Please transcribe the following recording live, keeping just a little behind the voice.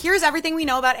Here's everything we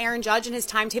know about Aaron Judge and his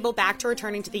timetable back to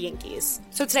returning to the Yankees.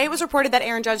 So today it was reported that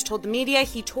Aaron Judge told the media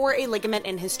he tore a ligament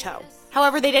in his toe.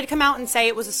 However, they did come out and say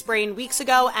it was a sprain weeks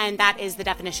ago, and that is the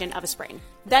definition of a sprain.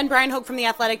 Then Brian Hoke from The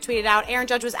Athletic tweeted out, Aaron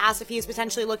Judge was asked if he is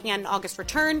potentially looking at an August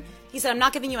return. He said, I'm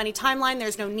not giving you any timeline,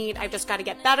 there's no need, I've just got to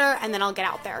get better, and then I'll get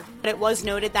out there. But it was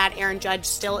noted that Aaron Judge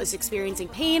still is experiencing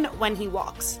pain when he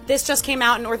walks. This just came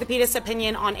out in orthopedist's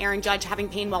opinion on Aaron Judge having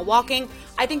pain while walking.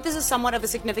 I think this is somewhat of a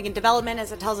significant development,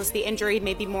 as it tells us the injury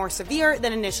may be more severe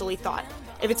than initially thought.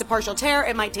 If it's a partial tear,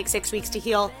 it might take 6 weeks to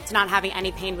heal to not having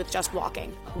any pain with just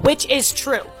walking, which is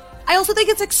true. I also think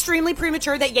it's extremely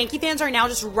premature that Yankee fans are now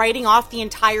just writing off the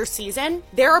entire season.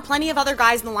 There are plenty of other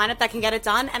guys in the lineup that can get it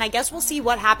done, and I guess we'll see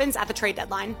what happens at the trade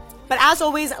deadline. But as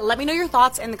always, let me know your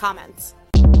thoughts in the comments.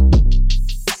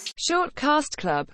 Short Cast Club